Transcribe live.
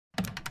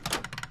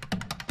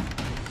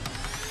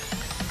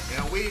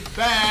We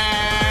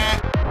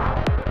back.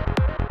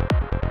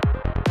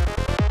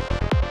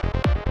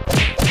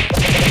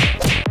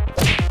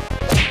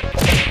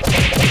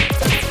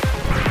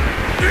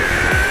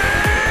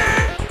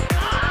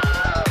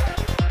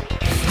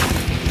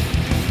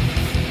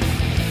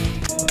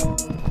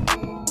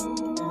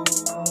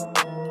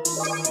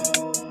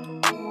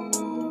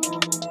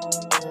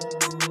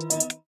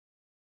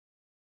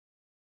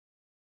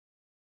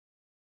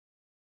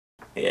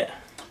 Yeah.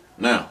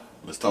 Now,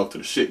 let's talk to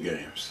the shit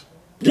games.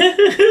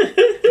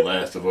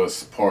 Last of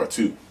Us Part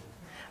 2.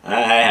 I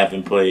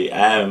haven't played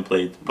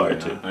part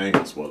 2. I ain't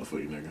gonna spoil it for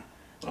you, nigga.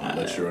 I'll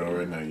let you know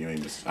right now. You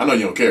ain't just, I know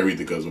you don't care either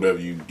because whatever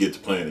you get to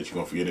playing it, you're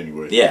gonna forget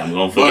anyway. Yeah, I'm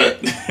gonna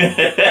forget.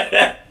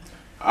 But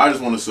I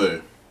just want to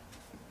say,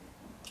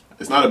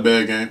 it's not a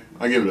bad game.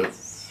 I give it a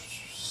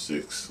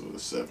 6 or a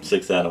 7.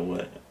 6 out of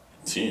what?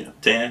 10.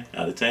 10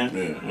 out of 10?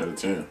 Yeah, out of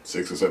 10.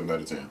 6 or 7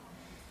 out of 10.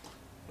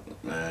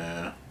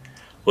 Man.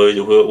 What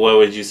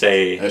would you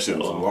say? That shit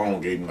was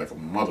elongating like a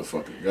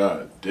motherfucker.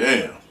 God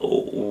damn.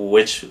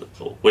 Which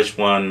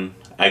one?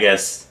 I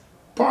guess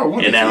Part 1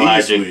 in is that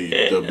easily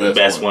the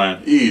best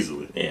one.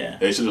 Easily. Yeah.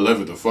 They should have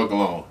left it the fuck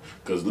alone.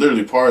 Because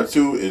literally Part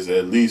 2 is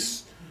at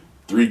least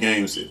 3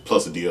 games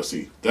plus a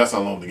DLC. That's how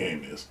long the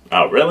game is.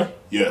 Oh, really?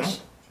 Yes.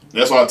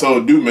 That's why I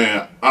told dude,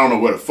 man, I don't know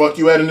where the fuck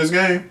you at in this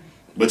game,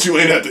 but you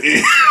ain't at the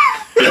end.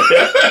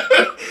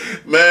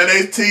 Man,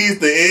 they teased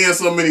the end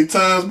so many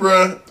times,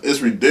 bruh.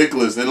 It's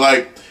ridiculous. And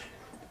like,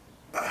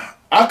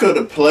 I could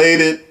have played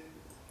it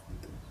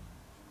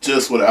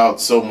just without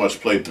so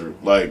much playthrough.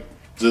 Like,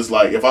 just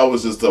like if I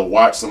was just to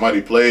watch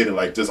somebody play it and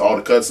like just all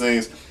the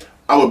cutscenes,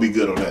 I would be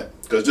good on that.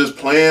 Because just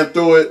playing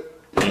through it,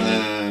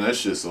 man, that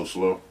shit's so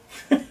slow.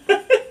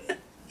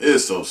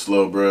 It's so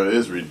slow, bruh.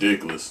 It's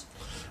ridiculous.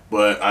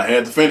 But I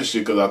had to finish it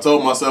because I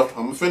told myself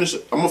I'm gonna finish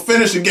it. I'm gonna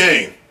finish the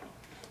game.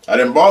 I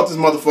didn't bought this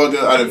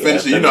motherfucker. I didn't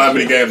finish it. You know how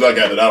many games I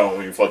got that I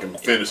don't even fucking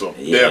finish them.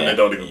 Yeah. Damn, they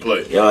don't even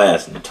play. Your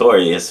ass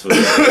notorious.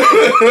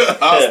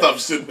 I'll stop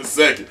shit in a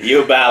second.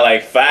 You buy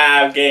like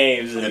 5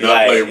 games and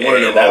I played one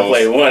of them. I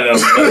played one of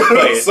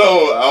them.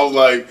 So I was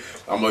like,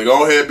 I'm gonna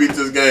go ahead and beat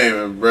this game,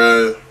 and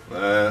bruh,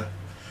 man,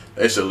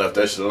 they should have left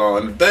that shit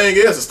alone. And the thing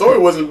is, the story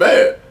wasn't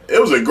bad.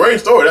 It was a great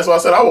story. That's why I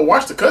said I would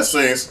watch the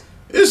cutscenes.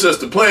 It's just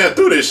the playing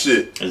through this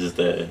shit. It's just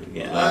the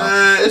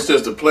it's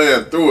just the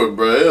playing through it,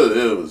 bro.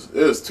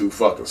 It was too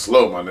fucking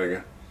slow, my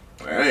nigga.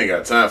 I ain't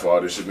got time for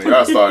all this shit, nigga.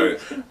 I started,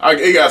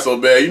 it got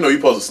so bad. You know, you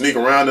supposed to sneak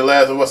around the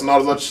Last of Us and all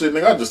this other shit,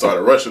 nigga. I just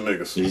started rushing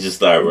niggas. You just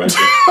started rushing.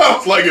 I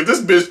was like, if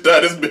this bitch die,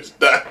 this bitch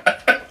die.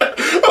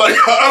 Like,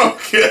 I don't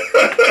care.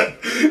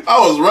 I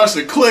was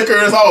rushing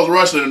clickers. I was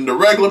rushing the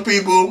regular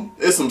people.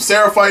 There's some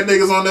Seraphite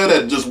niggas on there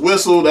that just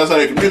whistle. That's how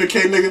they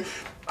communicate, nigga.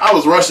 I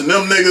was rushing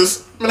them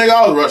niggas. Man, nigga,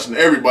 I was rushing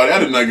everybody. I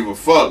did not give a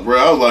fuck, bro.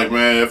 I was like,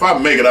 man, if I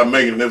make it, I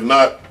make it. And if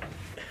not,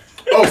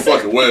 oh,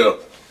 fucking well.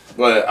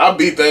 But I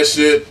beat that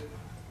shit.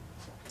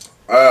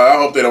 I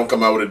hope they don't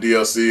come out with a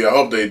DLC. I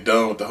hope they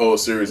done with the whole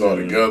series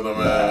altogether,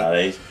 man. Nah,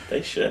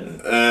 they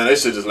shouldn't. And they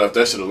should just left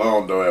that shit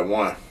alone, though, at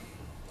one.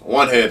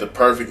 One had the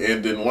perfect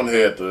ending. One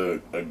had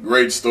a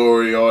great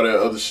story, all that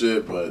other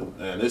shit. But,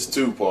 man, it's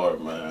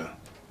 2-part, man.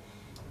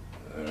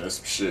 That's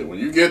some shit. When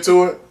you get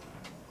to it,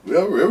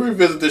 we'll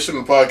revisit this shit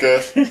in the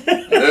podcast.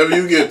 Whenever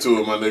you get to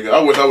it, my nigga.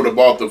 I wish I would have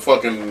bought the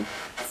fucking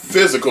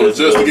physical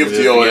just to give it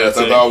to your ass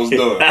after I was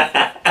done.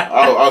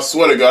 I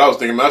swear to God, I was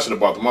thinking, man, I should have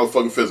bought the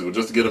motherfucking physical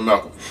just to get a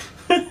Malcolm.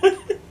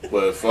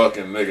 But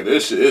fucking nigga,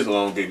 this shit is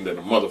elongating than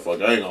a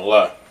motherfucker. I ain't gonna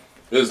lie.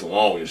 It's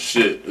long as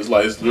shit. It's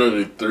like it's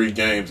literally 3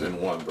 games in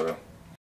one, bro.